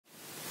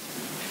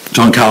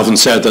John Calvin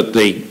said that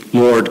the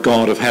Lord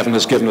God of heaven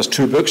has given us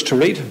two books to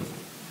read.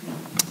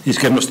 He's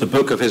given us the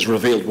book of his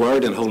revealed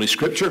word in Holy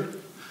Scripture,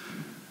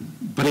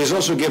 but he's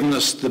also given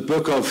us the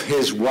book of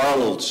his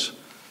world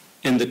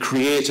in the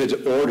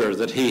created order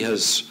that he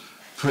has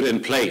put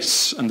in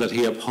place and that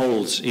he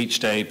upholds each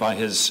day by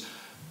his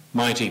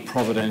mighty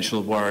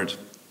providential word.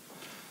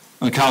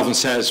 And Calvin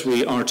says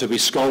we are to be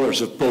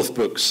scholars of both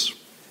books.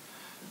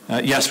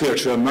 Yes, we are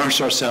to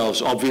immerse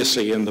ourselves,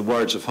 obviously, in the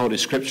words of Holy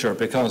Scripture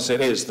because it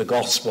is the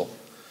gospel.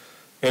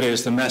 It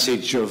is the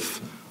message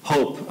of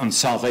hope and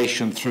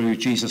salvation through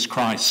Jesus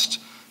Christ,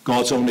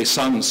 God's only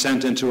Son,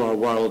 sent into our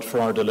world for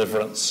our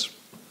deliverance.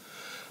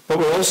 But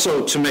we're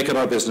also to make it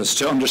our business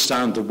to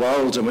understand the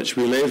world in which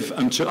we live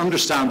and to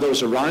understand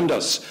those around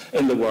us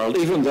in the world,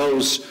 even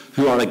those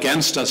who are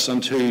against us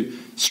and who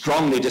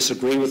strongly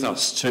disagree with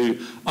us, to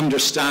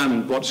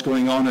understand what's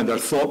going on in their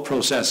thought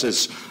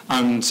processes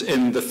and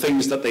in the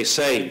things that they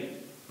say.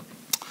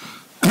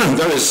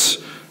 There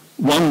is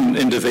one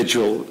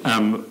individual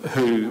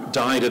who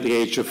died at the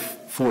age of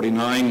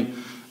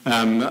 49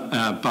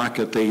 back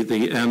at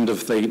the end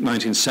of the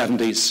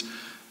 1970s.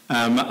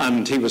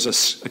 And he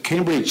was a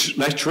Cambridge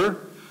lecturer,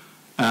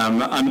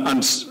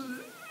 and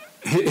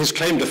his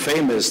claim to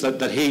fame is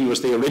that he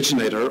was the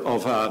originator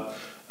of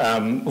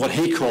what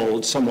he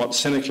called, somewhat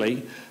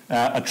cynically,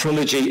 a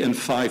trilogy in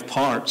 5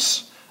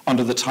 parts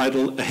under the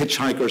title A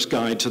Hitchhiker's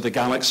Guide to the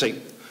Galaxy.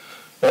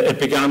 It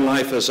began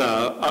life as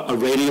a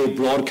radio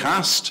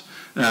broadcast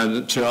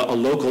to a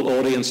local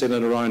audience in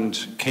and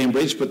around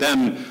Cambridge, but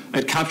then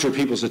it captured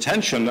people's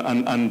attention,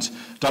 and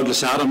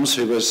Douglas Adams,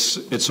 who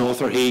was its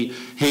author, he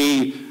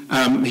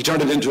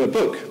turned it into a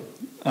book,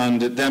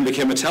 and it then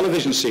became a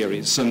television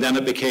series, and then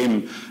it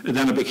became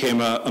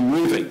a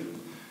movie.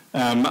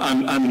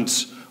 And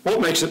what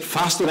makes it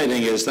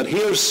fascinating is that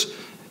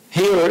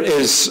here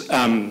is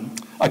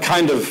a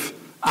kind of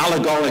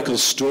allegorical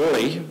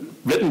story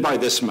written by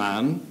this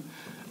man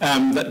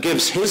that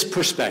gives his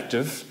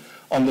perspective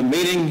on the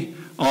meaning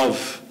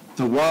of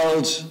the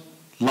world,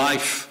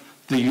 life,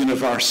 the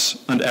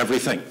universe, and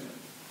everything.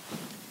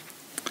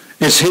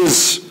 It's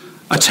his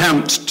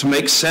attempt to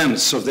make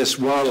sense of this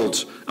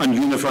world and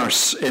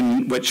universe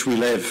in which we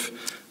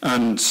live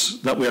and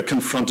that we are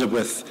confronted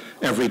with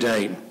every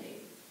day.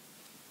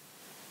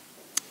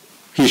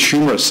 He's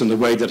humorous in the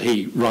way that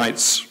he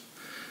writes,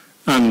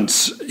 and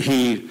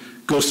he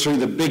goes through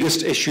the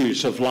biggest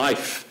issues of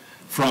life,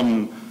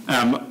 from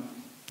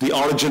the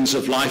origins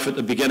of life at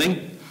the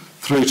beginning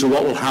through to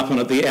what will happen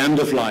at the end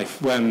of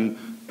life when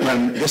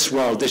this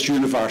world, this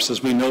universe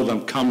as we know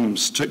them, come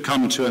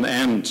to an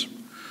end.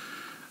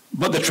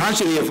 But the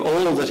tragedy of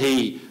all that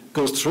he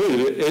goes through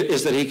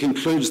is that he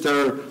concludes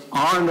there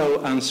are no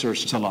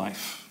answers to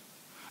life.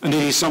 And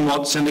he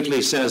somewhat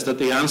cynically says that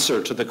the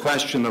answer to the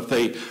question of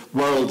the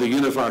world, the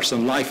universe,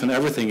 and life and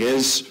everything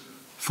is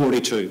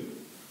 42,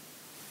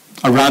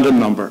 a random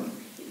number,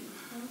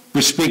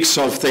 which speaks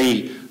of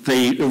the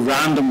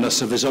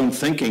randomness of his own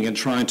thinking in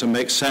trying to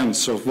make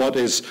sense of what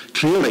is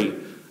clearly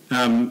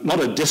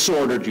not a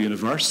disordered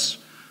universe,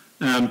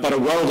 but a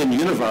world and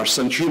universe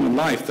and human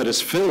life that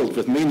is filled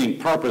with meaning,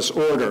 purpose,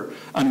 order,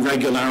 and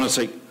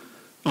regularity.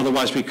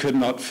 Otherwise, we could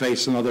not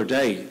face another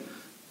day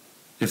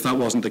if that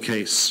wasn't the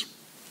case.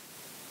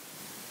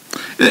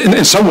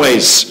 In some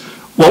ways,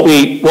 what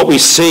we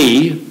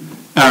see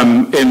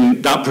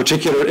in that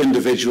particular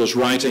individual's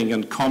writing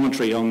and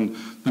commentary on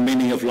the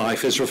meaning of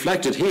life is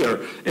reflected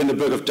here in the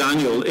book of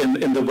Daniel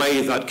in the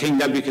way that King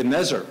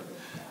Nebuchadnezzar,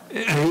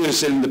 who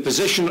is in the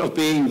position of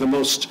being the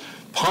most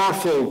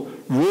powerful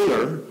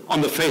ruler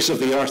on the face of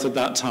the earth at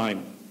that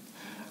time.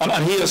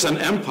 And he is an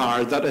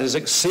empire that has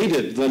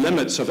exceeded the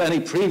limits of any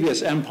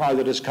previous empire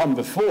that has come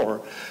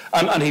before.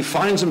 And he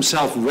finds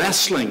himself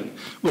wrestling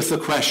with the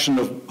question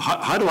of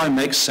how do I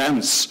make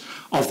sense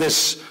of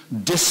this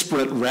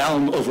disparate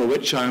realm over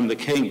which I am the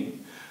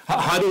king?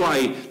 How do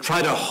I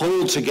try to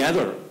hold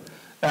together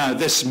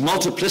this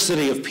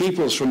multiplicity of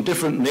peoples from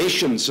different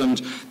nations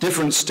and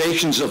different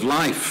stations of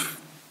life?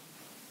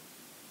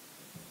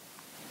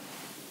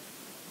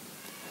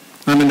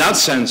 And in that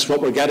sense, what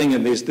we're getting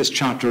in this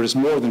chapter is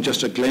more than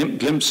just a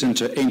glimpse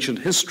into ancient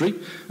history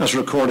as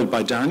recorded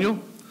by Daniel,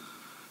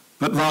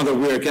 but rather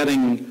we're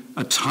getting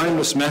a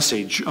timeless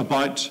message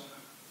about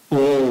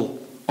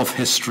all of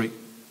history.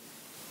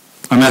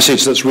 A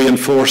message that's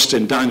reinforced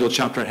in Daniel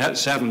chapter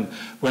 7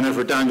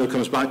 whenever Daniel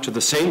comes back to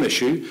the same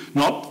issue,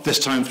 not this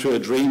time through a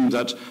dream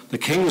that the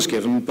king was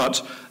given,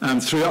 but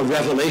through a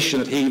revelation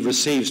that he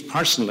receives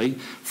personally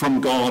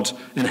from God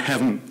in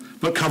heaven,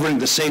 but covering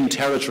the same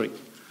territory,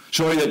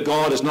 showing that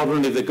God is not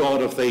only the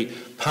God of the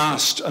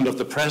past and of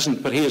the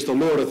present, but he is the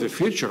Lord of the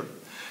future.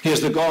 He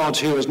is the God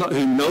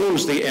who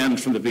knows the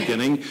end from the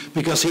beginning,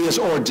 because he has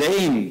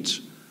ordained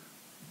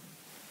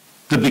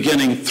the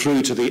beginning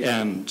through to the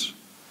end.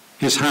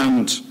 His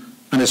hand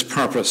and his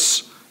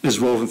purpose is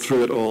woven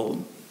through it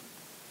all.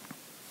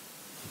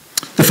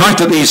 The fact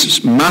that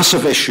these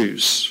massive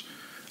issues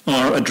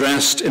are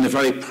addressed in a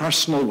very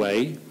personal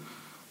way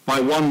by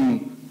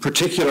one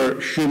particular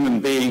human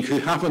being who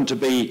happened to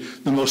be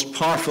the most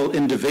powerful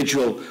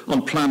individual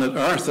on planet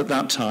Earth at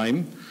that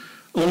time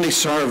only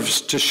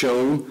serves to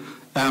show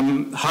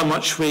how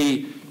much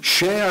we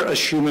share as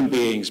human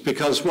beings,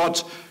 because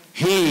what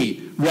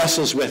he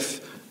wrestles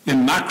with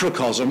in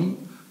macrocosm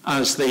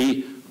as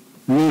the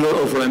ruler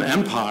over an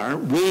empire,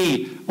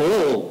 we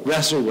all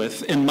wrestle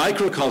with in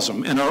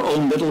microcosm, in our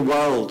own little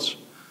world,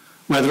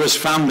 whether as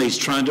families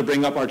trying to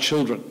bring up our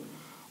children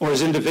or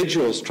as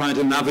individuals trying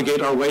to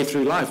navigate our way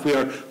through life. We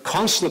are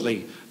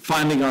constantly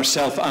finding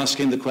ourselves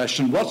asking the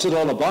question, what's it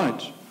all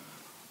about?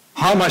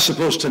 How am I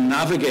supposed to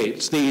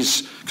navigate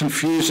these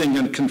confusing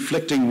and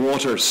conflicting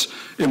waters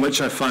in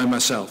which I find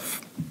myself?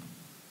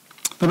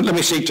 Let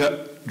me seek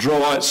to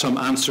draw out some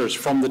answers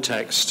from the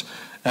text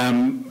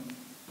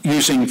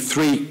using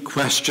three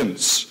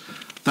questions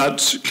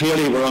that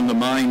clearly were on the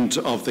mind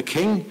of the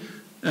king,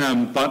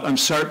 but I'm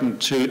certain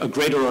to a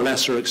greater or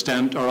lesser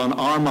extent are on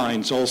our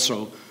minds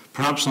also,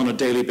 perhaps on a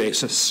daily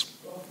basis.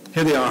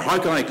 Here they are. How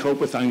can I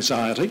cope with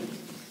anxiety?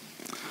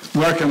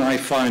 Where can I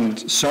find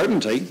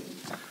certainty?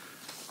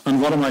 And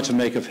what am I to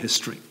make of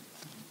history?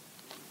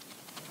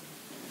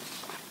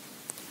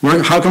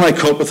 How can I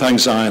cope with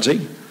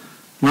anxiety?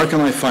 Where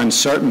can I find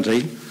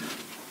certainty?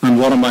 And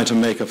what am I to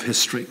make of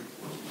history?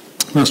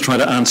 Let's try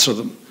to answer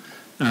them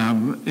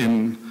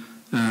in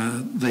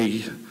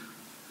the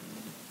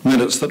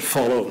minutes that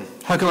follow.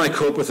 How can I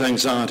cope with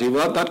anxiety?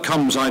 Well, that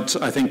comes out,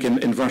 I think,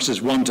 in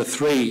verses 1 to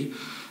 3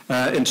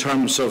 in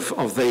terms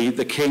of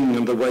the king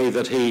and the way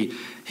that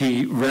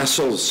he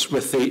wrestles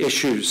with the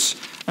issues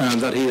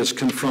that he is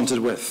confronted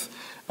with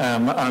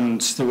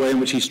and the way in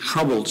which he's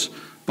troubled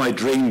by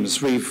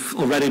dreams. We've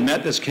already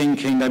met this king,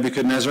 King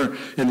Nebuchadnezzar,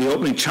 in the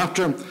opening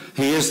chapter.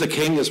 He is the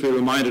king, as we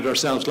reminded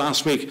ourselves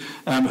last week,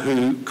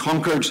 who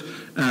conquered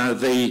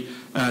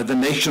the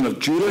nation of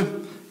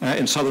Judah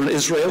in southern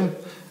Israel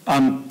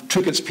and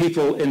took its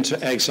people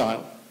into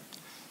exile.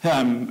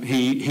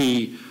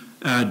 He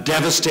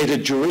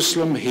devastated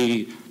Jerusalem.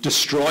 He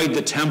destroyed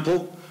the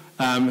temple.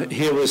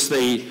 Here was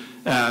an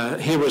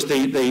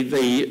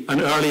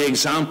early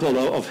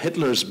example of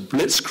Hitler's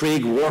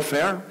blitzkrieg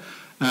warfare,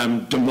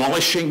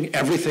 demolishing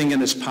everything in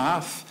his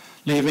path,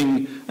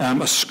 leaving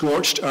a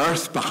scorched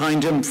earth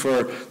behind him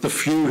for the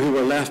few who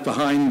were left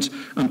behind,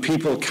 and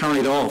people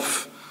carried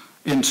off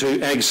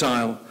into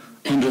exile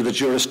under the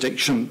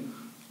jurisdiction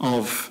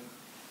of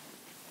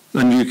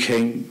the new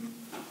king.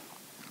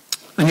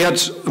 And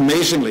yet,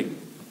 amazingly,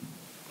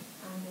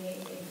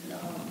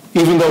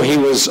 even though he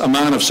was a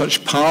man of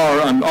such power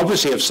and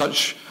obviously of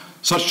such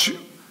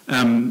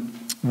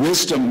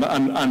wisdom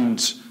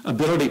and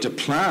ability to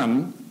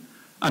plan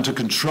and to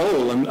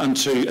control and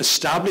to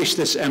establish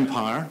this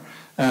empire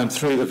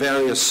through the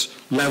various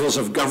levels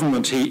of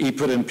government he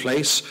put in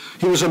place,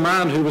 he was a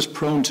man who was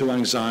prone to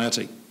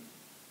anxiety.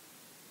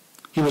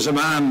 He was a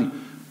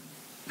man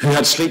who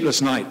had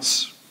sleepless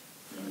nights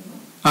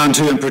and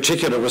who in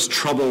particular was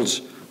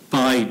troubled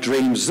by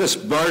dreams. This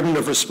burden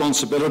of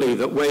responsibility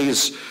that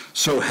weighs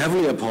so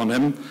heavily upon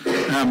him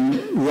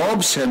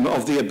robs him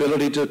of the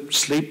ability to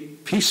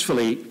sleep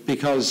peacefully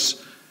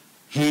because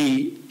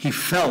he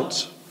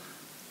felt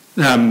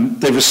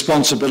the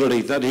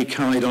responsibility that he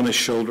carried on his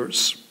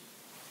shoulders.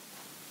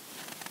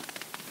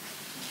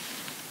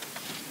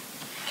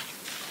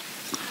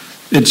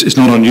 It's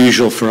not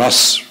unusual for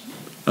us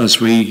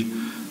as we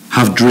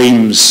have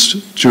dreams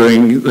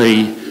during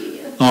the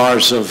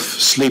hours of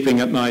sleeping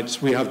at night.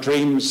 We have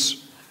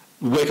dreams.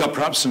 We wake up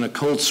perhaps in a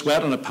cold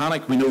sweat and a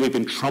panic. We know we've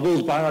been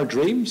troubled by our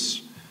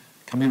dreams.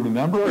 Can we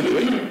remember our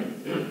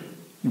dream?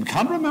 We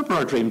can't remember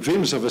our dream.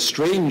 Dreams have a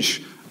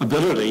strange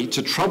ability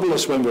to trouble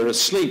us when we're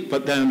asleep,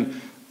 but then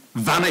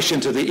vanish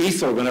into the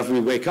ether whenever we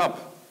wake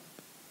up.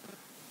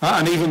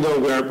 And even though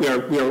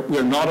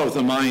we're not of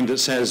the mind that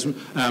says we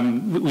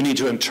need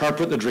to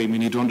interpret the dream, we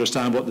need to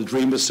understand what the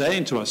dream is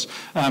saying to us,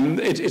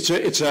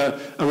 it's a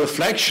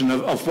reflection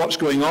of what's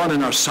going on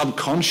in our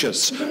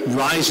subconscious,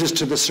 rises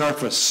to the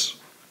surface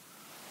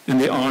in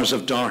the hours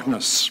of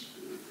darkness.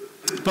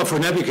 But for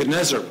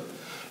Nebuchadnezzar,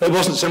 it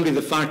wasn't simply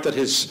the fact that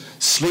his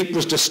sleep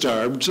was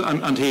disturbed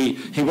and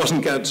he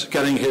wasn't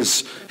getting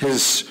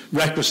his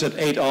requisite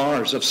 8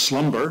 hours of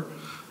slumber,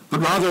 but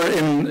rather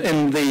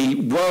in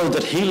the world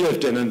that he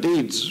lived in,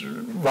 indeed,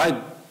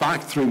 right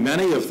back through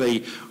many of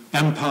the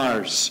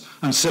empires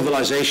and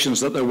civilizations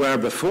that there were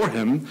before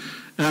him,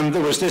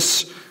 there was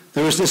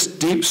this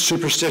deep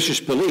superstitious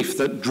belief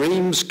that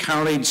dreams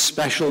carried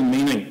special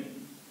meaning.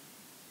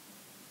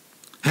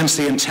 Hence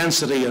the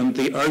intensity and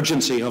the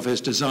urgency of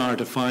his desire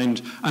to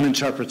find an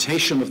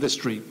interpretation of this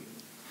dream.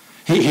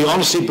 He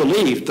honestly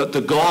believed that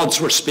the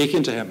gods were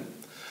speaking to him,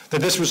 that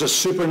this was a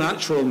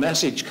supernatural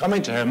message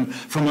coming to him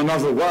from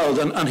another world,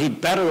 and he'd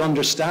better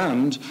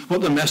understand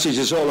what the message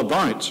is all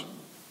about.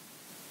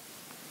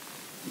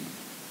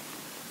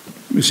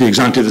 We see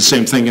exactly the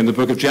same thing in the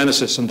book of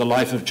Genesis and the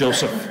life of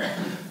Joseph.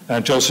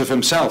 Joseph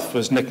himself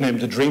was nicknamed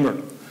the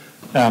dreamer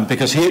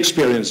because he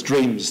experienced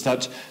dreams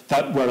that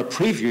were a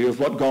preview of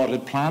what God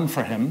had planned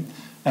for him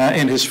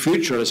in his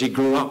future as he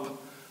grew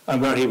up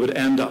and where he would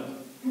end up.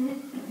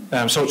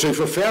 So too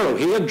for Pharaoh,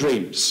 he had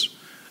dreams.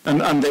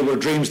 And they were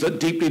dreams that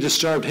deeply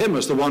disturbed him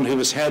as the one who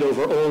was head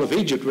over all of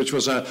Egypt, which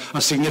was a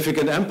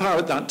significant empire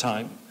at that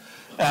time.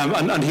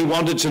 And he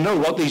wanted to know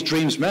what these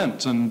dreams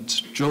meant. And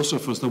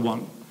Joseph was the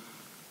one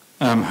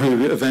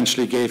who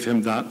eventually gave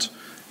him that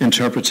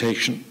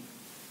interpretation.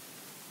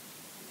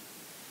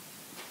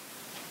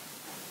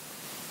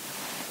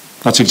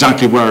 That's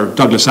exactly where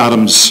Douglas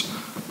Adams'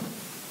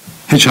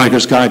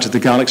 Hitchhiker's Guide to the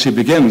Galaxy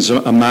begins.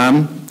 A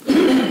man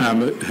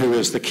who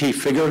is the key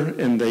figure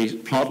in the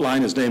plot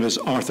line. His name is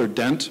Arthur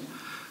Dent.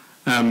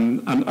 We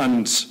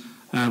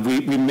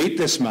meet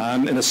this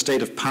man in a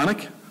state of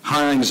panic,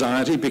 high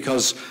anxiety,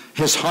 because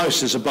his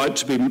house is about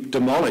to be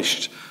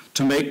demolished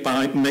to make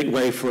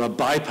way for a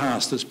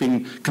bypass that's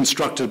been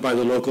constructed by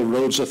the local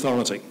roads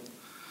authority.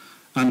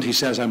 And he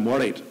says, I'm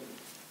worried.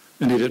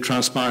 Indeed, it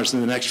transpires in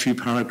the next few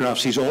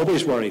paragraphs. He's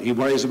always worried. He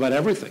worries about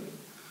everything.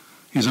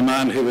 He's a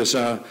man who is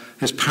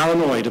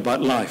paranoid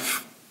about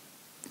life.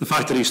 The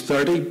fact that he's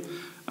 30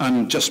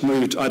 and just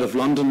moved out of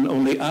London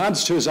only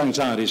adds to his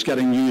anxieties,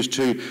 getting used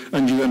to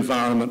a new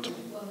environment.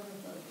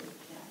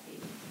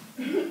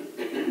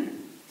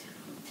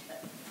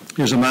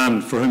 Here's a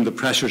man for whom the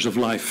pressures of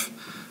life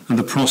and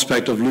the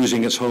prospect of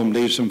losing his home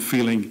leaves him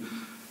feeling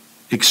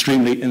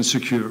extremely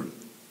insecure.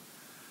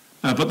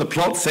 But the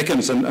plot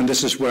thickens, and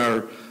this is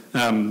where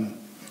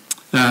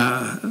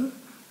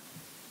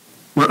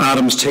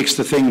Adams takes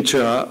the thing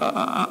to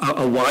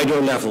a wider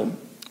level.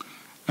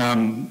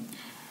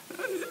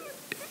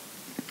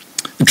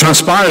 It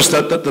transpires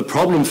that the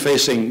problem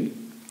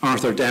facing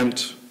Arthur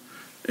Dent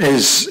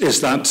is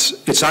that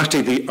it's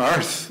actually the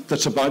Earth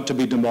that's about to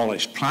be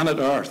demolished. Planet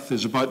Earth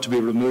is about to be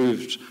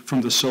removed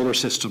from the solar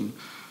system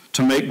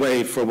to make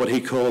way for what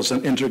he calls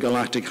an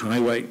intergalactic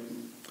highway.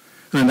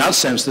 And in that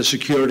sense, the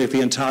security of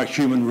the entire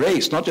human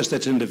race, not just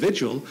its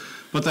individual,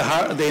 but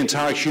the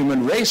entire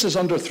human race is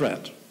under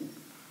threat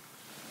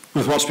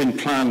with what's been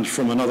planned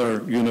from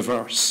another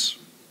universe.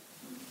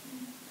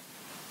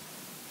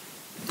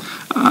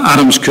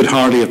 Adams could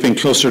hardly have been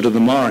closer to the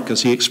mark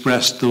as he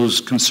expressed those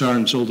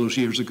concerns all those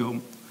years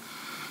ago,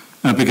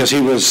 because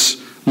he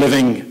was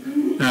living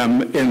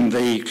in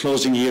the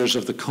closing years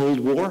of the Cold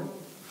War.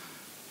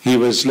 He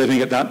was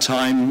living at that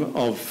time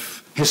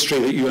of history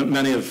that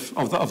many of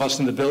us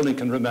in the building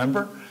can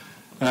remember,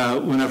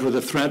 whenever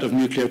the threat of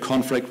nuclear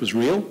conflict was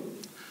real,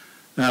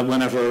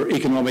 whenever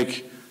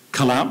economic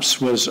collapse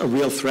was a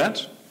real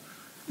threat.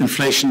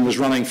 Inflation was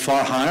running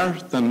far higher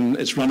than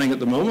it's running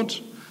at the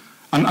moment.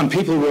 And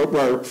people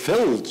were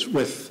filled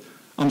with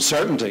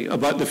uncertainty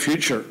about the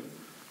future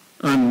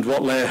and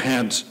what lay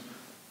ahead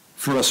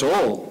for us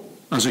all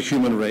as a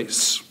human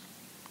race.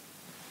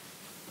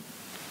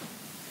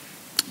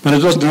 But it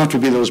doesn't have to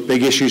be those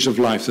big issues of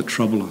life that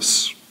trouble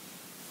us.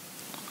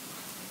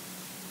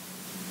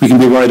 We can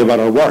be worried about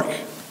our work.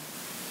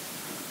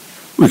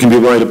 We can be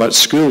worried about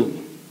school,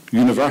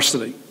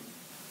 university.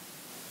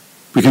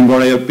 We can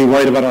be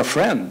worried about our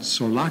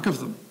friends or lack of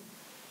them.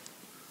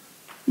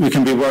 We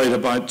can be worried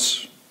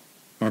about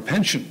our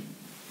pension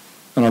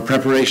and our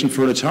preparation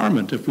for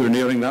retirement if we're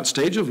nearing that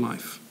stage of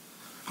life.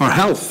 Our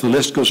health, the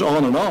list goes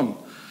on and on.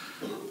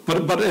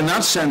 But in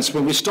that sense,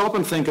 when we stop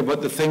and think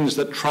about the things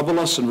that trouble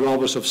us and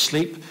rob us of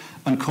sleep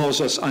and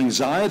cause us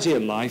anxiety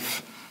in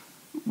life,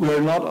 we're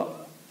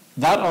not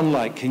that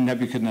unlike King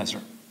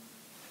Nebuchadnezzar.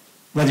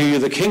 Whether you're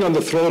the king on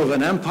the throne of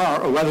an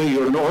empire or whether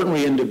you're an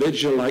ordinary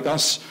individual like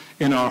us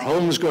in our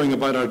homes going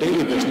about our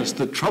daily business,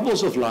 the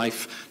troubles of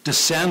life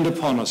descend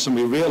upon us and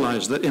we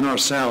realize that in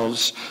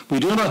ourselves we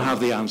do not have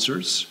the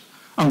answers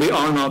and we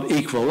are not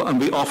equal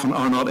and we often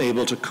are not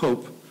able to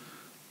cope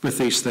with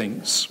these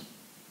things.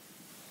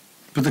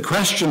 But the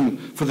question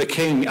for the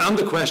king and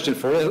the question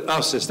for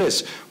us is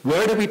this: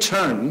 where do we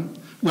turn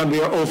when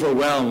we are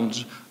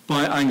overwhelmed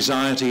by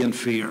anxiety and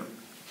fear?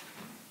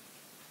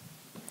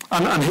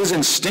 And his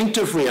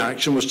instinctive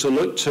reaction was to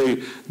look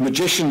to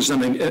magicians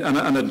and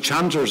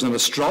enchanters and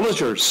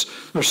astrologers,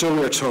 or so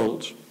we are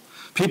told.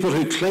 People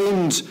who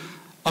claimed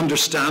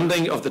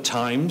understanding of the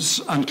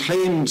times and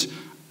claimed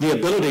the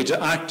ability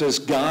to act as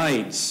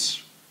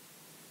guides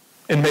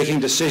in making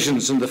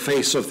decisions in the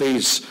face of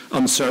these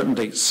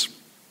uncertainties.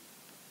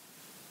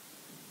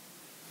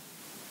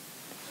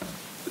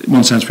 In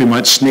one sense, we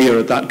might sneer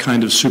at that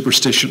kind of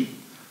superstition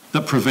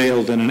that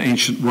prevailed in an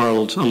ancient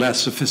world, a less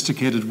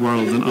sophisticated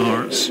world than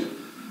ours.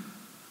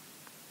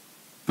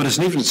 But it's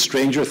an even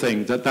stranger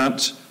thing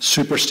that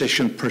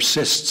superstition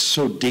persists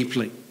so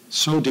deeply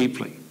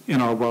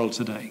in our world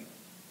today.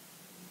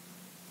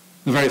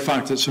 The very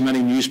fact that so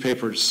many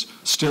newspapers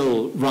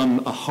still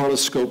run a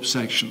horoscope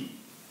section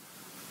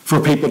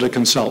for people to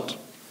consult,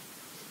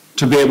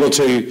 to be able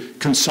to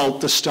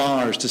consult the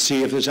stars to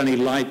see if there's any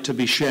light to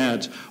be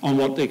shed on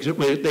what they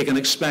can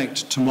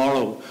expect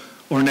tomorrow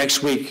or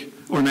next week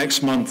or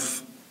next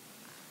month.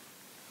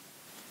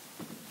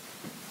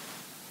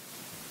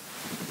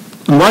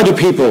 And why do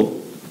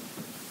people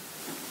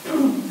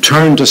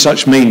turn to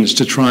such means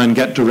to try and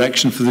get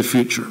direction for the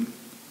future?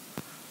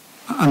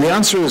 And the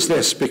answer is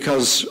this: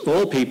 because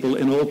all people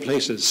in all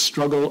places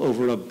struggle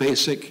over a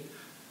basic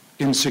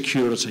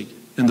insecurity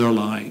in their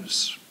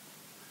lives.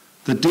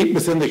 That deep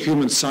within the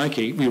human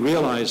psyche, we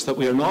realize that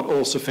we are not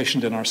all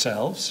sufficient in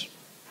ourselves.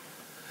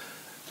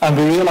 And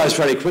we realize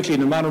very quickly,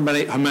 no matter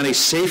how many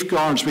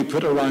safeguards we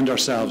put around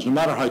ourselves, no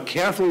matter how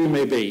careful we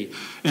may be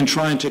in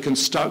trying to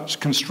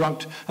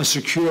construct a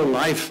secure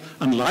life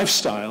and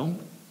lifestyle,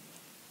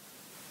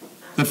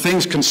 that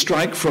things can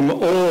strike from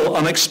all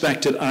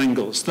unexpected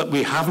angles that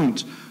we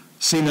haven't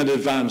seen in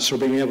advance or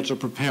being able to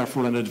prepare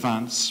for in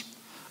advance.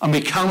 And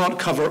we cannot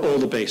cover all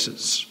the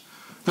bases.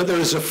 That there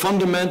is a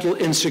fundamental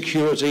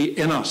insecurity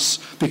in us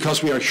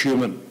because we are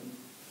human.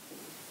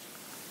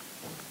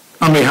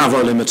 And we have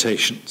our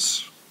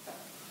limitations.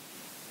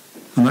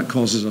 And that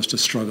causes us to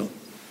struggle.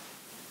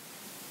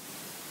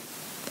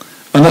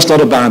 And that's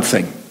not a bad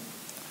thing.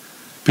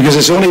 Because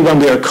it's only when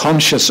we are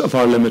conscious of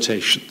our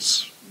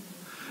limitations,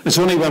 it's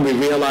only when we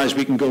realize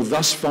we can go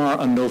thus far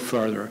and no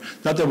further,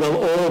 that there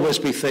will always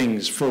be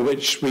things for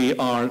which we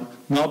are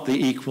not the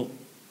equal.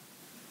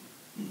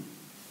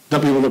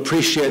 That we will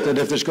appreciate that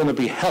if there's going to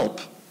be help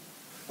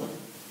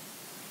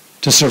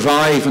to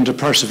survive and to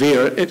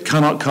persevere, it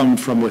cannot come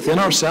from within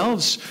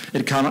ourselves.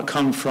 It cannot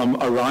come from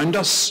around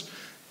us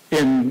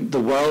in the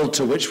world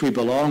to which we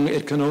belong.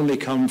 It can only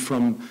come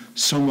from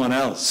someone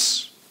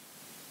else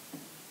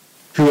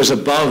who is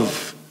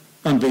above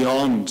and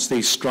beyond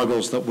these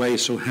struggles that weigh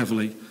so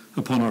heavily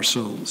upon our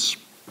souls.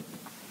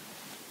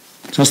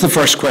 So that's the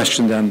first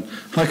question then.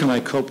 How can I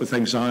cope with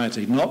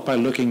anxiety? Not by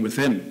looking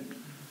within,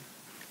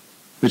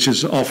 which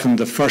is often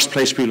the first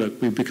place we look.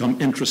 We become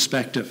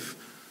introspective,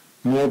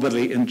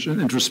 morbidly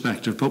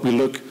introspective, but we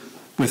look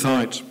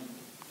without.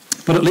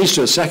 But it leads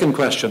to a second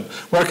question.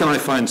 Where can I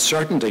find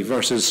certainty?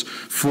 Verses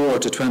 4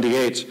 to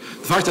 28. The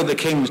fact that the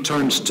king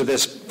turns to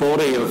this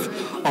body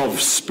of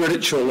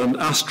spiritual and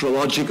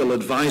astrological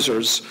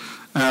advisors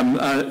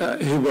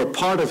who were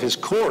part of his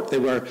court. They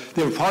were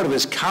part of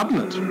his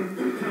cabinet.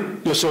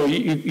 So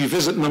you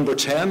visit number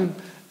 10.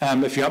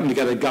 If you happen to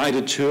get a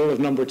guided tour of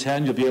number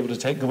 10, you'll be able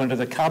to go into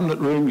the cabinet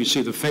room. You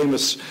see the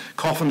famous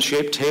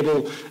coffin-shaped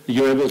table.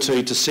 You're able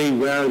to see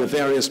where the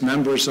various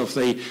members of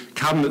the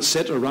cabinet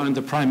sit around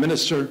the Prime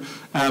Minister.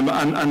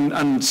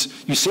 And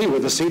you see where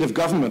the seat of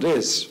government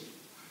is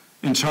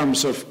in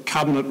terms of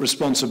cabinet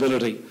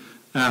responsibility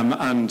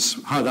and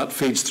how that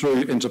feeds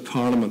through into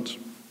Parliament.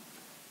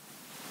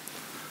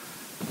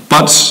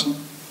 But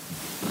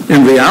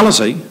in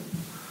reality,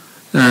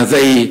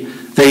 the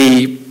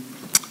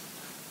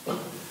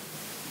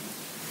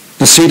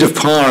seat of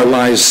power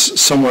lies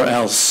somewhere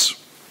else.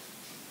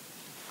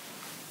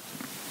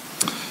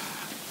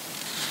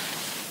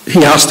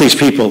 He asked these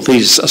people,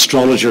 these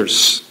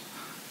astrologers,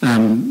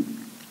 not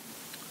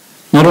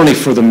only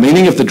for the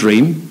meaning of the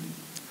dream,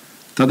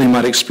 that they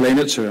might explain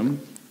it to him,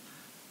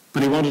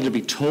 but he wanted to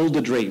be told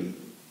the dream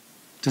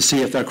to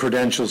see if their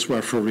credentials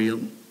were for real.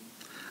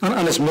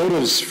 And his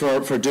motives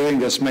for doing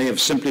this may have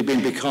simply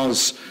been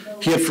because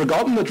he had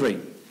forgotten the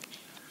dream.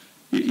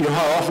 You know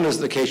how often is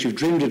it the case you've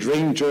dreamed a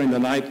dream during the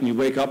night and you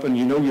wake up and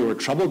you know you were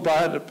troubled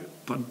by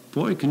it, but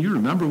boy, can you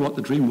remember what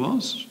the dream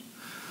was?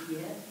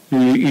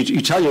 Yes.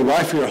 You tell your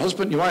wife or your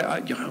husband,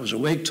 I was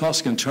awake,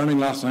 tossing and turning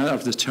last night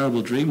after this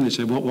terrible dream, and they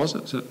say, what was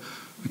it? I said,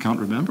 I can't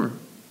remember.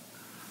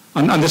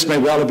 And this may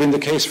well have been the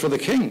case for the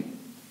king.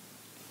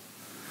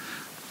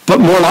 But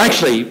more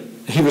likely,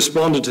 he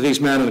responded to these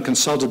men and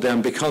consulted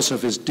them because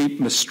of his deep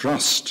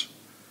mistrust.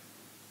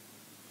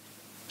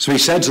 So he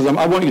said to them,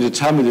 I want you to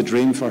tell me the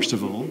dream first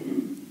of all,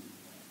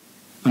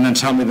 and then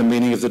tell me the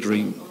meaning of the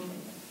dream.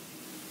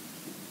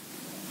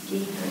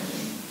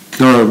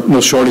 There are no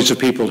shortage of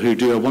people who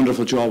do a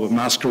wonderful job of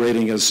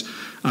masquerading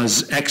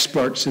as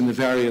experts in the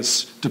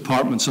various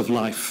departments of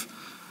life,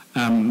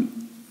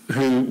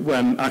 who,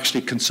 when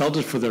actually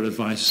consulted for their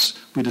advice,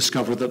 we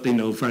discover that they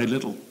know very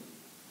little.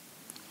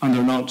 And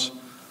they're not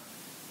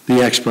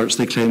the experts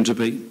they claim to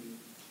be.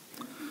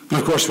 But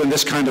of course, when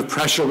this kind of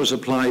pressure was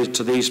applied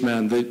to these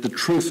men, the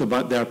truth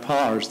about their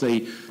powers,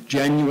 the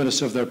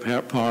genuineness of their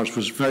powers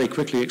was very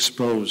quickly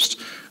exposed,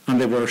 and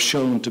they were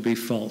shown to be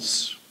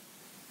false.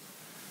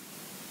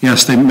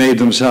 Yes, they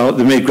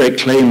made great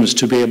claims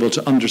to be able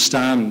to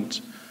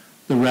understand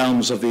the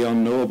realms of the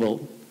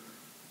unknowable,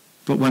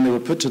 but when they were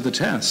put to the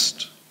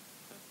test,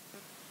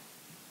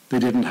 they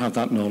didn't have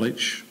that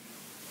knowledge.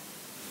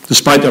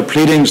 Despite their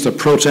pleadings, their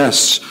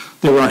protests,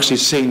 they were actually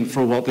seen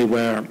for what they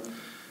were.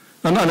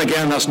 And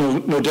again, that's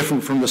no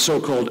different from the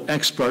so-called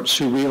experts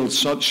who wield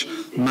such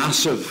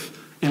massive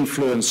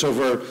influence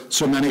over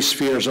so many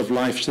spheres of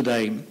life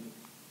today.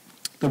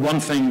 The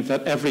one thing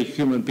that every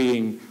human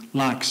being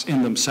lacks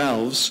in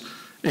themselves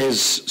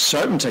is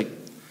certainty,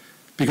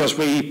 because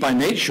we, by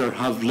nature,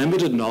 have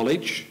limited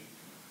knowledge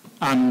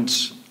and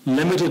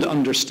limited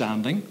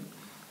understanding,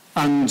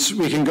 and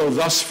we can go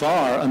thus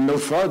far and no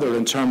further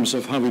in terms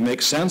of how we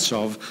make sense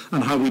of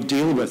and how we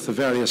deal with the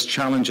various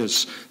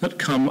challenges that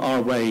come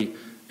our way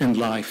in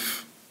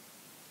life.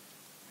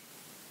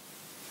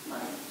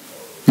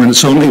 And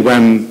it's only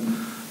when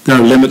their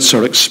limits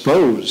are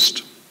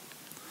exposed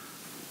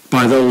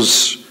by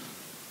those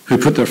who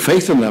put their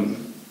faith in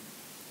them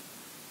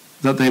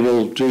that they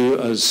will do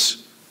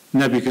as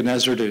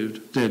Nebuchadnezzar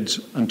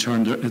did and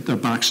turned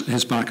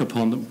his back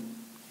upon them.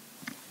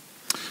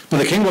 But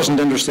the king wasn't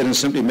interested in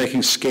simply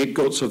making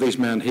scapegoats of these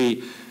men.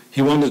 He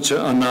wanted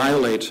to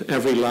annihilate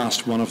every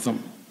last one of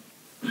them,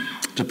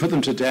 to put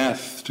them to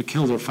death, to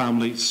kill their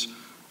families,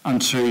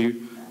 and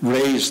to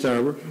raze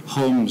their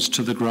homes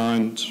to the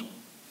ground.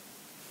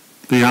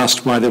 They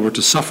asked why they were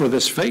to suffer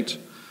this fate.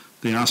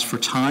 They asked for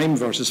time,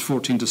 verses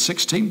 14 to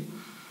 16.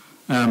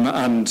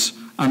 And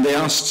they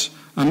asked,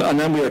 and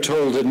then we are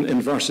told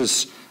in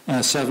verses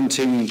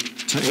 17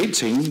 to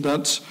 18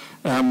 that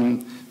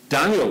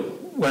Daniel,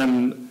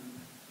 when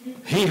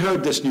he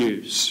heard this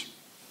news,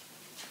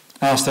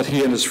 asked that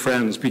he and his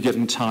friends be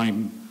given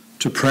time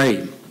to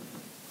pray.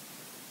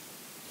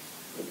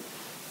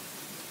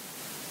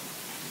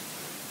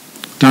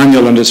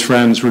 Daniel and his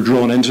friends were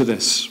drawn into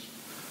this,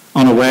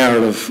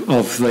 unaware of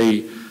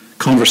the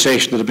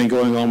conversation that had been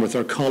going on with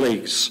their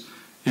colleagues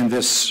in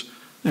this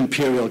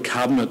imperial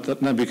cabinet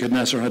that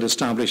Nebuchadnezzar had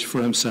established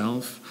for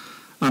himself.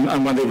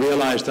 And when they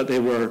realized that they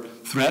were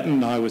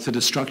threatened now with the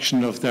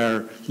destruction of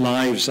their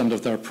lives and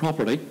of their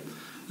property,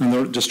 and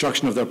the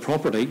destruction of their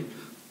property,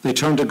 they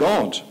turned to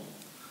God.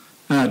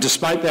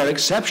 Despite their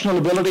exceptional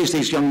abilities,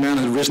 these young men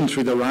had risen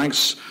through the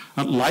ranks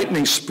at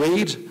lightning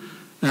speed.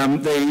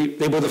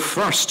 They were the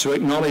first to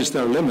acknowledge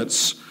their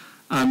limits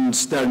and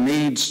their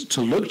need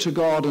to look to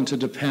God and to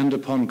depend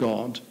upon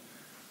God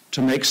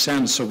to make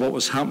sense of what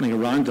was happening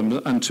around them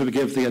and to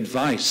give the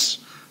advice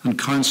and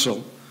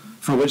counsel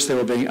for which they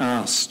were being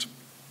asked.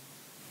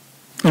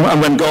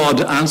 And when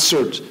God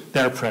answered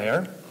their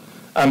prayer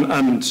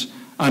and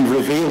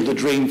revealed the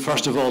dream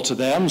first of all to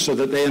them so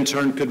that they in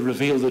turn could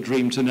reveal the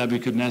dream to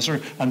Nebuchadnezzar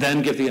and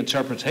then give the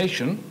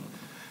interpretation,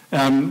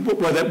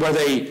 were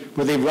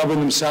they rubbing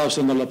themselves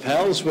on the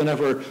lapels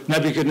whenever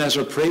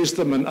Nebuchadnezzar praised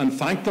them and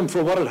thanked them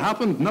for what had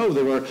happened? No,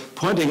 they were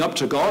pointing up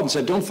to God and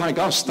said, don't thank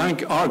us,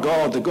 thank our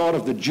God, the God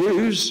of the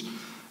Jews,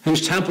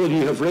 whose temple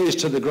you have razed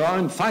to the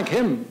ground. Thank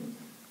him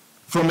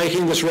for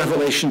making this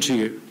revelation to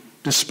you,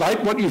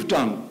 despite what you've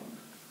done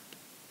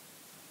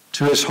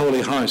to his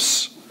holy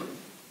house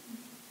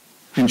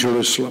in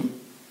Jerusalem.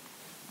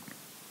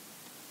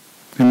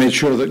 He made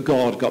sure that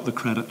God got the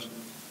credit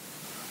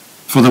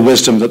for the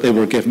wisdom that they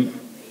were given.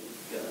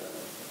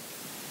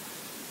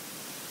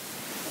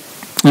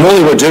 And all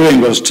they were doing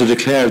was to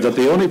declare that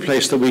the only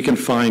place that we can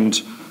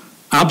find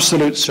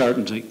absolute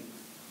certainty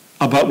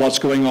about what's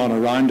going on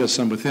around us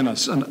and within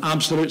us, and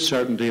absolute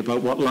certainty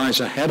about what lies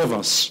ahead of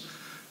us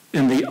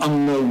in the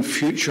unknown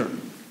future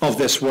of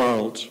this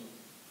world,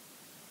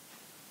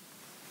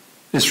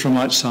 is from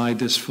outside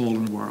this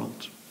fallen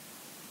world.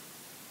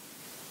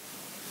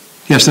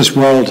 Yes, this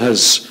world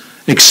has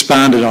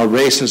expanded, our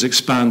race has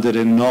expanded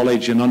in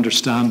knowledge and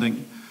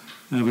understanding.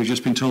 We've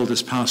just been told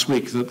this past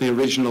week that the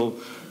original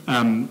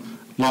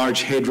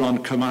Large Hadron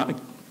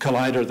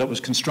Collider that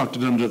was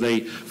constructed under the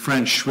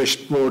French-Swiss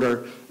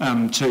border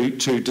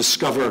to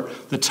discover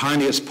the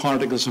tiniest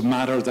particles of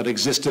matter that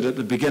existed at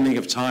the beginning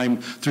of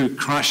time through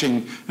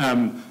crashing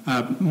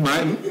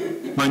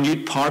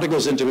minute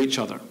particles into each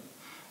other,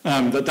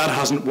 that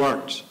hasn't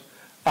worked.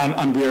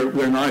 And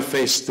we're now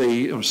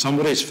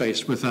somebody's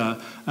faced with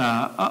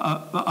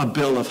a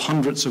bill of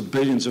hundreds of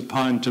billions of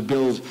pounds to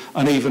build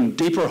an even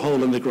deeper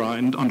hole in the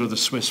ground under the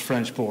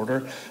Swiss-French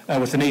border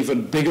with an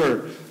even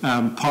bigger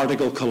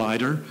particle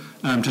collider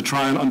to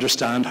try and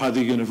understand how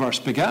the universe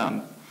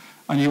began.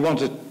 And you want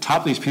to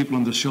tap these people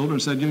on the shoulder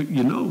and say,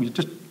 you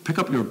just pick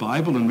up your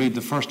Bible and read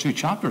the first 2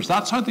 chapters.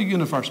 That's how the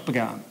universe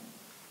began.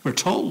 We're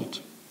told.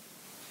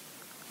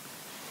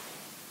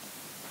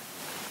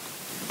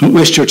 Don't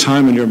waste your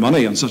time and your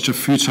money on such a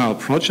futile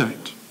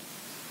project.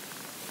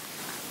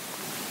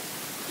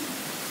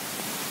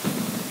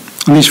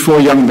 And these 4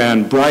 young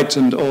men, bright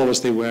and all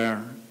as they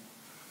were,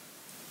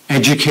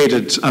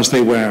 educated as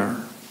they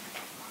were,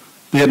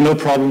 they had no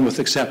problem with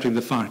accepting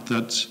the fact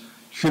that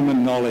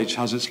human knowledge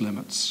has its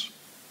limits.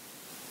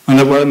 And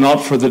that were it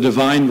not for the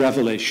divine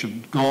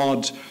revelation,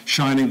 God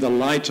shining the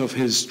light of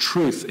his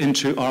truth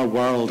into our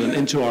world and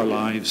into our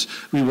lives,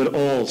 we would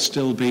all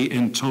still be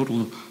in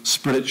total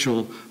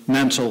spiritual,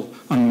 mental,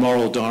 and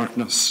moral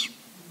darkness.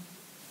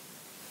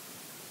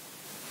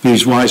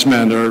 These wise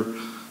men are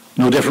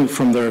no different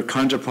from their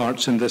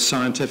counterparts in the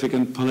scientific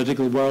and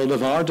political world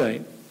of our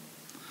day.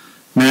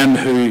 Men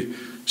who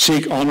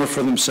seek honor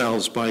for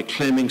themselves by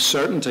claiming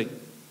certainty,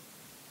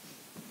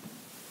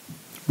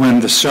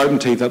 when the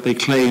certainty that they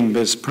claim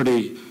is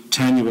pretty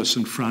tenuous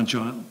and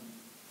fragile.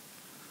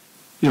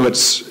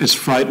 It's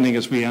frightening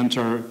as we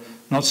enter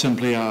not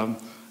simply an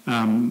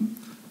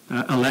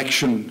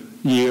election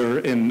year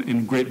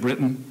in Great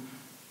Britain,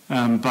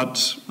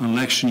 but an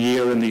election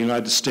year in the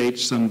United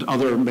States, and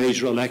other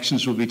major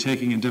elections will be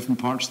taking in different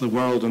parts of the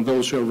world, and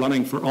those who are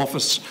running for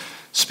office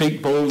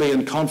speak boldly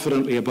and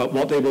confidently about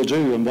what they will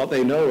do and what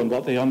they know and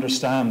what they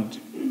understand.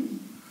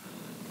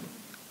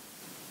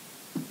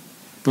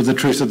 But the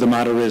truth of the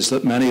matter is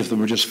that many of them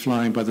are just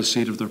flying by the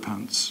seat of their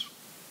pants.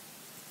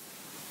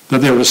 That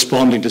they're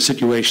responding to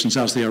situations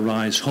as they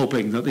arise,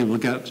 hoping that they will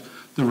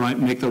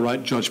make the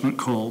right judgment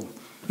call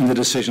in the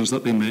decisions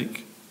that they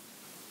make.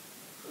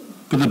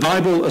 But the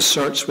Bible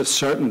asserts with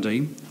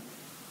certainty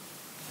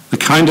the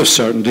kind of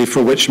certainty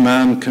for which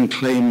man can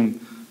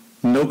claim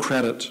no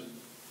credit,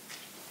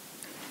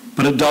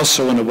 but it does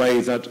so in a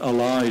way that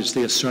allows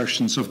the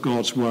assertions of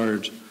God's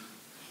word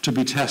to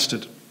be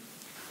tested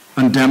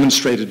and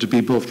demonstrated to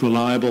be both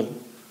reliable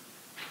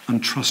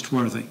and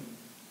trustworthy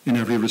in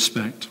every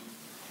respect.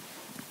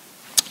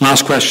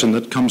 Last question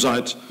that comes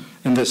out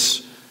in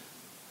this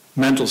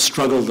mental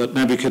struggle that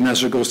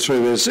Nebuchadnezzar goes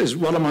through is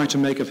what am I to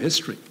make of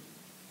history?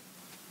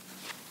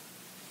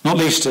 Not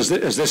least as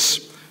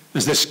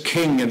this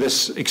king in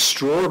this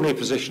extraordinary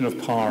position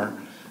of power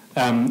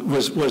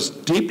was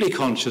deeply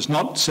conscious,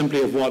 not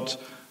simply of what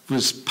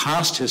was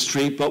past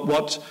history, but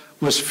what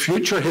was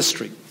future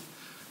history.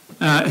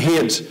 He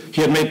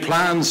had made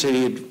plans,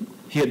 he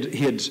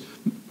had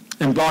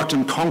embarked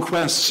on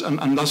conquests,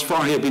 and thus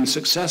far he had been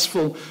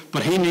successful,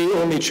 but he knew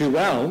only too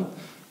well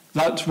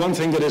that one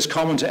thing that is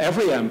common to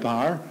every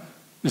empire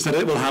is that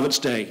it will have its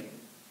day.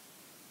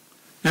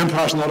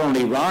 Empires not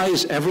only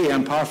rise, every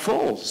empire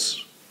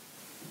falls.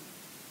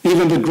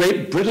 Even the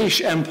great British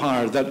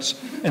Empire that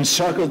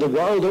encircled the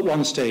world at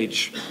one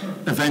stage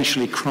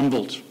eventually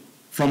crumbled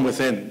from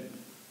within.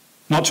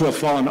 Not to a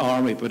foreign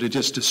army, but it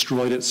just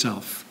destroyed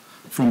itself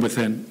from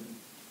within.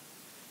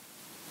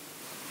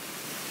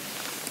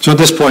 So at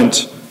this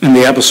point in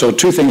the episode,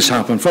 two things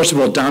happen. First of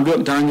all,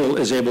 Daniel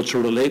is able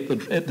to relate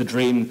the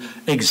dream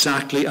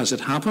exactly as it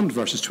happened,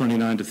 verses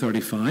 29 to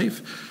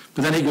 35.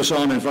 But then he goes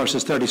on in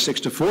verses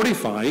 36 to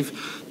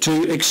 45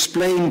 to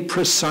explain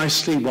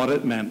precisely what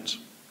it meant.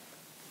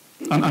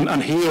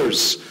 And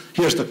here's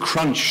the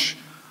crunch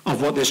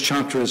of what this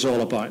chapter is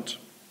all about.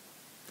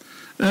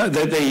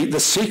 The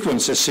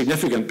sequence is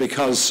significant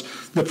because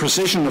the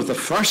precision of the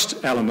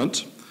first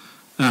element,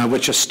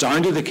 which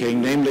astounded the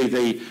king, namely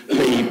the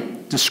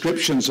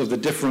descriptions of the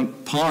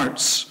different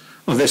parts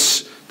of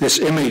this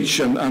image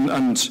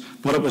and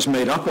what it was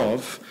made up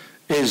of,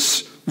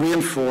 is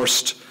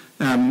reinforced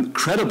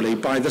credibly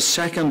by the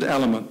second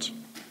element.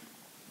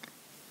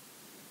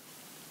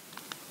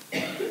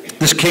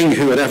 This king,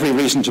 who had every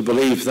reason to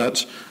believe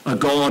that a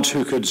God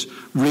who could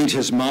read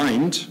his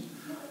mind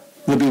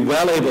would be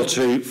well able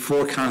to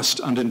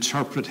forecast and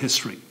interpret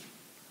history.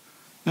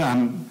 He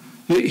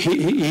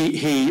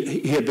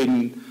had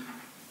been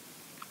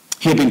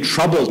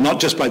troubled not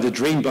just by the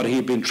dream, but he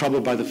had been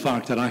troubled by the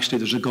fact that actually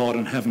there's a God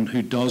in heaven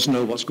who does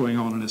know what's going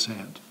on in his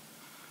head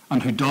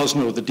and who does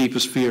know the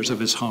deepest fears of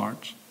his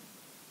heart.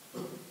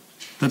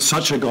 That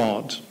such a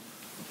God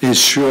is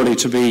surely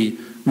to be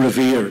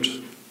revered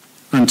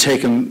and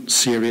taken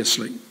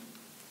seriously.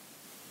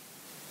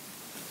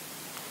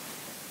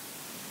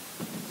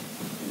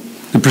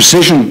 The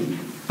precision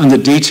and the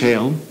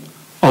detail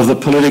of the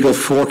political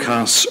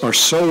forecasts are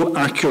so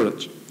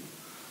accurate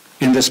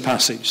in this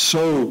passage,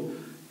 so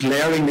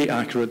glaringly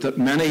accurate that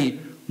many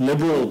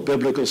liberal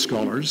biblical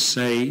scholars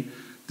say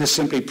this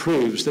simply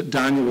proves that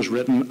Daniel was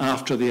written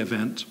after the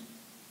event.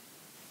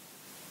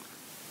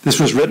 This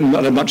was written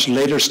at a much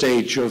later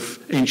stage of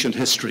ancient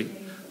history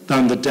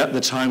than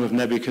the time of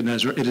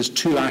Nebuchadnezzar. It is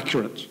too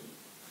accurate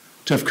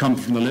to have come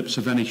from the lips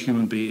of any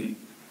human being.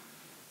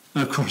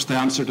 And of course, the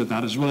answer to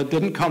that is, well, it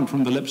didn't come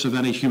from the lips of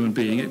any human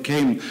being. It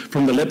came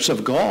from the lips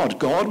of God.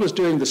 God was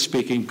doing the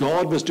speaking.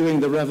 God was doing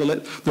the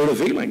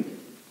revealing.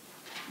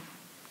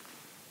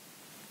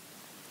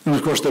 And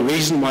of course, the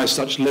reason why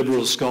such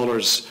liberal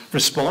scholars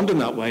respond in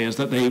that way is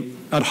that in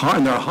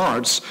their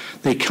hearts,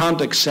 they can't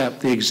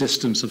accept the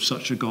existence of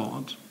such a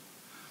God.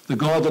 The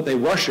God that they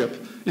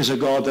worship is a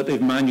God that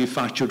they've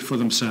manufactured for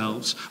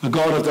themselves, a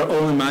God of their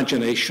own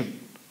imagination,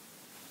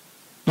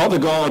 not the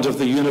God of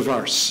the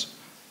universe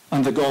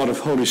and the God of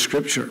Holy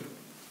Scripture,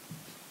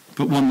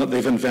 but one that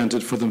they've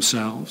invented for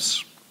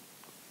themselves.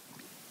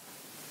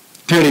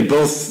 Clearly,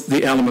 both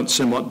the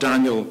elements in what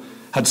Daniel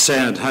had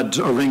said had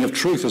a ring of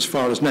truth as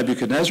far as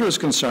Nebuchadnezzar is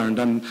concerned,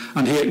 and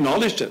he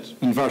acknowledged it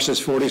in verses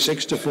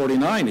 46 to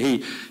 49.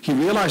 He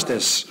realized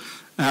this,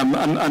 and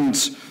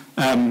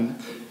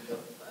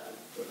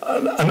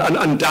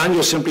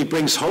Daniel simply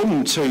brings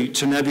home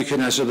to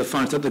Nebuchadnezzar the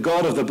fact that the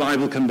God of the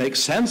Bible can make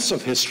sense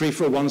of history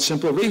for one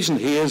simple reason.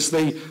 He is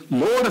the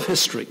Lord of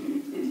history,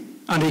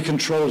 and he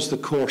controls the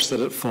course that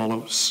it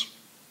follows.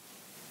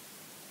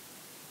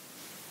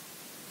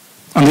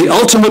 And the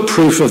ultimate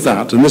proof of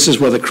that, and this is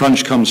where the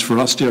crunch comes for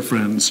us, dear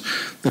friends,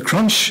 the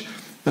crunch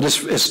that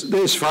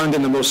is found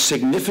in the most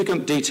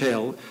significant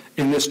detail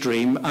in this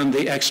dream and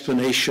the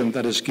explanation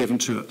that is given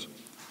to it.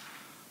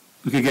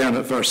 Look again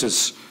at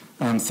verses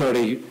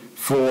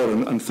 34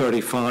 and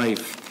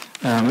 35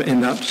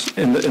 in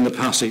the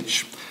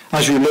passage.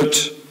 As you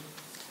looked,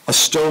 a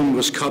stone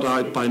was cut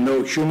out by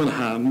no human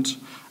hand,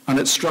 and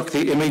it struck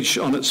the image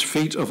on its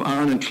feet of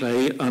iron and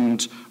clay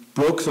and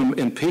broke them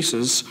in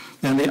pieces.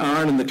 Then the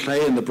iron and the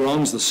clay and the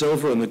bronze, the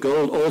silver and the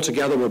gold all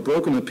together were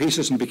broken in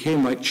pieces and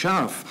became like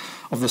chaff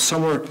of the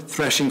summer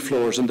threshing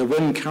floors, and the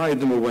wind carried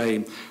them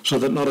away so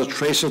that not a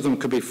trace of them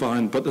could be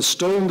found. But the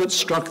stone that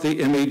struck the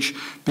image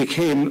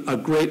became a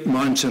great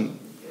mountain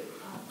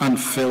and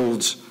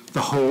filled the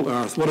whole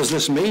earth. What does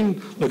this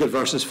mean? Look at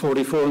verses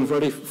 44 and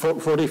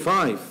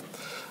 45.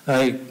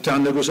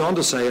 Daniel goes on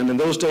to say, and in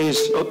those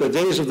days, the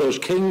days of those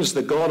kings,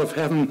 the God of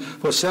heaven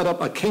will set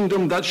up a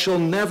kingdom that shall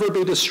never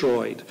be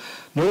destroyed,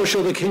 nor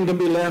shall the kingdom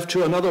be left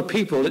to another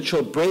people. It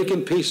shall break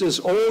in pieces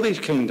all these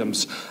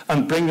kingdoms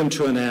and bring them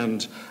to an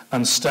end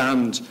and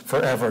stand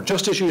forever.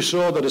 Just as you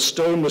saw that a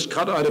stone was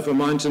cut out of a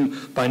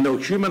mountain by no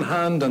human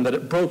hand, and that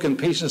it broke in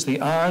pieces the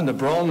iron, the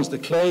bronze, the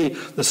clay,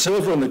 the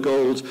silver, and the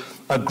gold,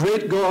 a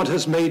great God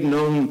has made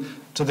known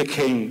to the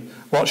king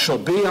what shall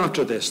be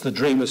after this. The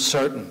dream is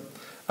certain,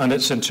 and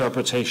its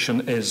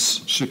interpretation is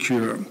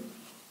secure.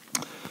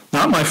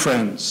 That, my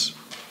friends,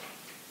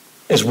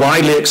 is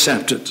widely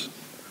accepted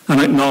and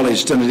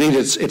acknowledged, and indeed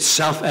it's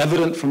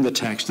self-evident from the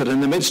text that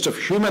in the midst of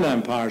human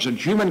empires and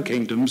human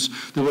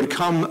kingdoms, there would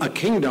come a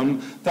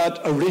kingdom that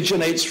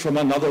originates from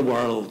another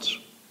world.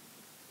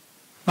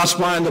 That's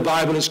why in the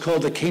Bible it's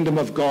called the kingdom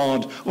of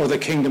God or the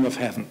kingdom of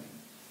heaven.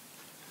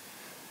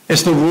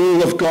 It's the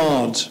rule of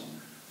God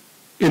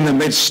in the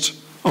midst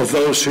of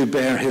those who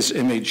bear his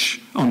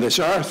image on this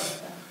earth.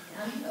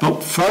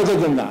 But further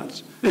than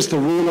that, it's the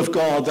rule of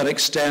God that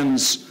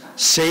extends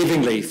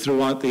savingly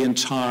throughout the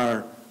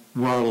entire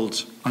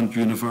world and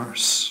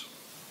universe,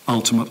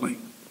 ultimately.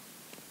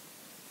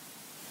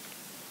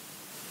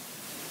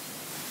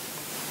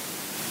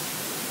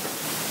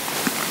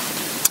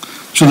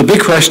 So the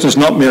big question is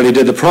not merely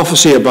did the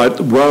prophecy about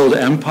world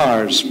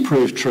empires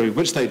prove true,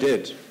 which they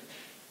did.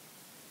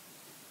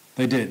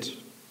 They did.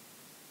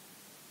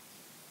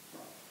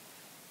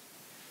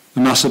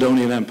 The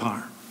Macedonian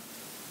Empire,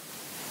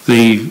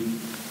 the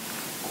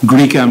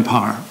Greek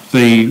Empire,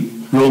 the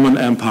Roman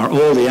Empire,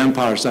 all the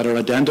empires that are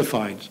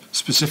identified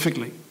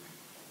specifically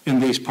in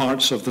these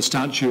parts of the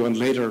statue and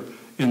later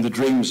in the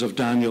dreams of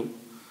Daniel.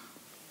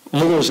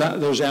 All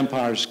those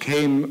empires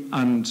came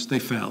and they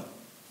fell.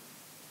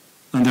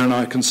 And they're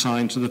now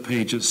consigned to the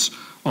pages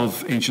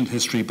of ancient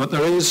history. But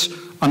there is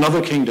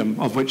another kingdom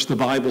of which the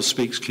Bible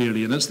speaks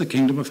clearly, and it's the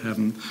kingdom of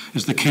heaven.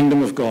 It's the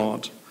kingdom of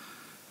God.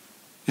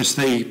 It's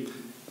the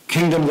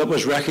kingdom that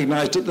was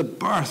recognized at the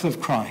birth of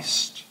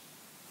Christ.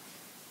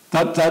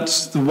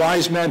 That's the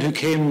wise men who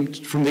came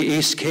from the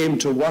east came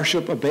to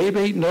worship a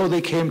baby? No,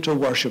 they came to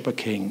worship a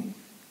king.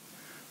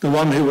 The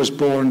one who was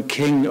born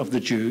King of the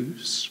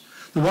Jews.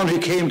 The one who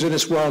came to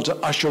this world to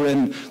usher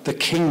in the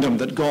kingdom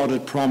that God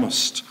had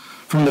promised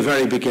from the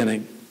very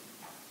beginning.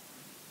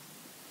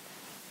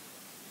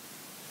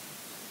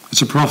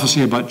 It's a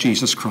prophecy about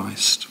Jesus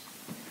Christ.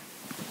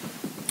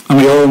 And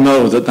we all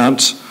know that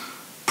that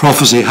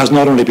prophecy has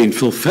not only been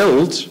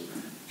fulfilled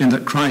in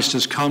that Christ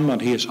has come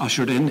and he has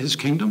ushered in his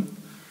kingdom,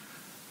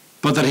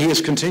 but that he is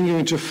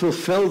continuing to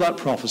fulfill that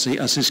prophecy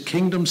as his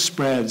kingdom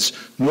spreads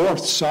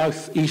north,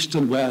 south, east,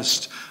 and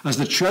west, as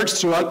the church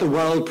throughout the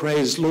world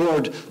prays,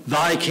 Lord,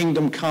 thy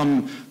kingdom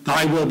come,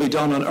 thy will be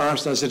done on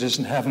earth as it is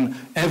in heaven.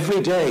 Every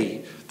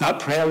day, that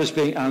prayer is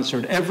being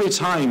answered. Every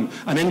time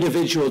an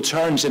individual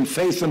turns in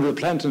faith and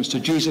repentance to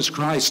Jesus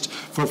Christ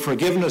for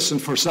forgiveness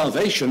and for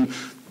salvation,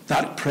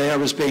 that prayer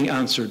is being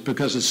answered,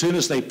 because as soon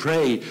as they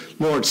pray,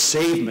 Lord,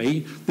 save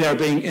me, they are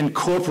being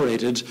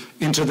incorporated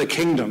into the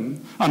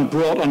kingdom and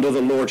brought under the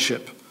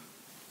lordship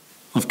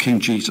of King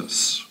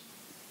Jesus.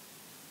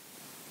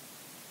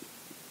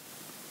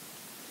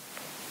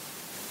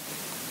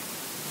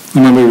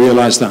 And when we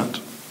realize that,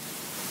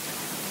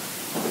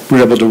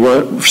 we're able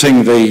to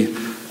sing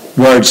the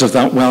words of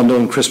that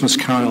well-known Christmas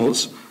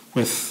carols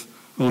with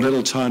O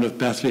Little Town of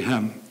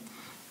Bethlehem.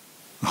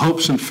 The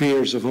hopes and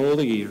fears of all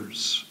the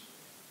years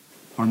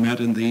are met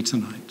in thee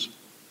tonight.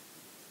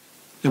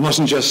 It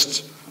wasn't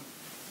just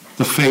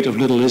the fate of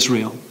little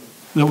Israel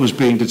that was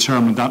being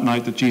determined that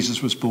night that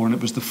Jesus was born.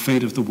 It was the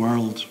fate of the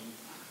world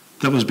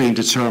that was being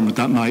determined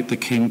that night the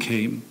King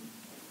came.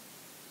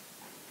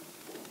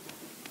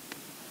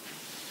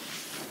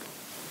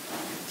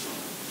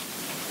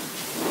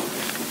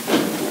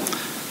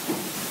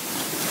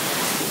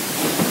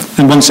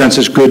 In one sense,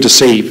 it's good to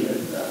see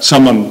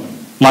someone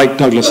like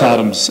Douglas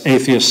Adams,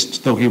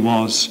 atheist though he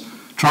was,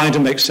 trying to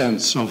make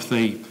sense of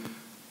the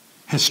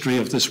history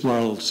of this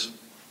world,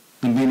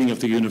 the meaning of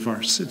the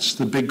universe. It's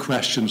the big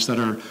questions that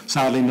are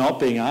sadly not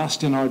being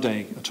asked in our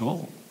day at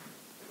all.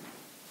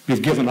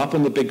 We've given up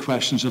on the big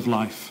questions of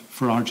life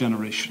for our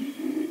generation.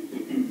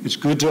 It's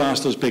good to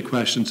ask those big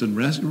questions and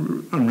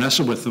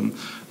wrestle with them,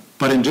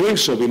 but in doing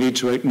so we need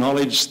to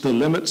acknowledge the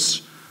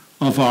limits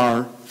of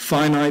our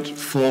finite,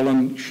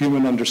 fallen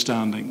human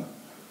understanding,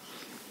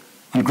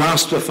 and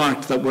grasp the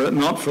fact that were it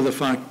not for the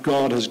fact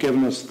God has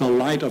given us the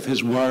light of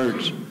his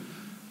word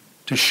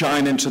to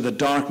shine into the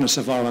darkness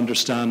of our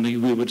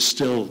understanding, we would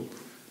still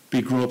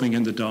be groping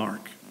in the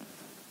dark.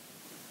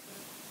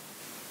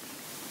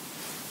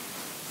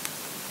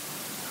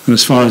 And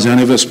as far as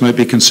any of us might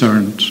be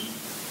concerned,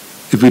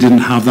 if we didn't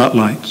have that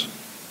light,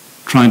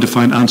 trying to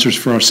find answers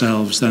for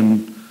ourselves,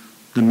 then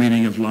the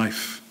meaning of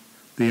life,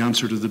 the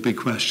answer to the big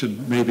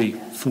question, may be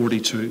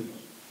 42,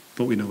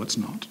 but we know it's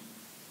not.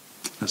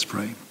 Let's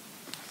pray.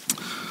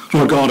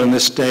 Lord God, in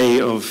this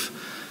day of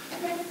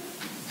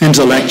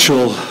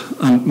intellectual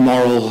and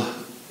moral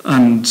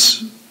and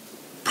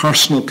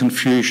personal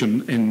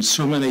confusion in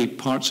so many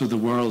parts of the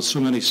world, so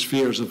many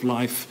spheres of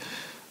life.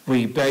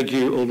 We beg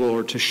you, O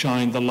Lord, to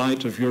shine the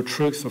light of your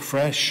truth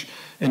afresh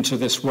into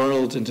this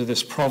world, into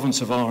this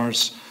province of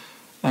ours,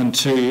 and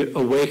to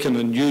awaken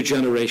a new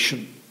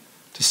generation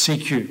to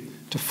seek you,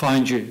 to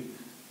find you,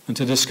 and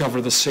to discover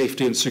the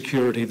safety and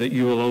security that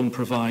you alone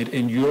provide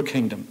in your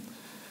kingdom,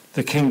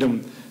 the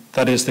kingdom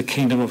that is the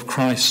kingdom of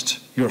Christ,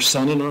 your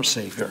Son and our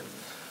Savior.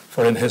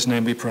 For in his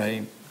name we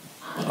pray.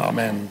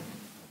 Amen.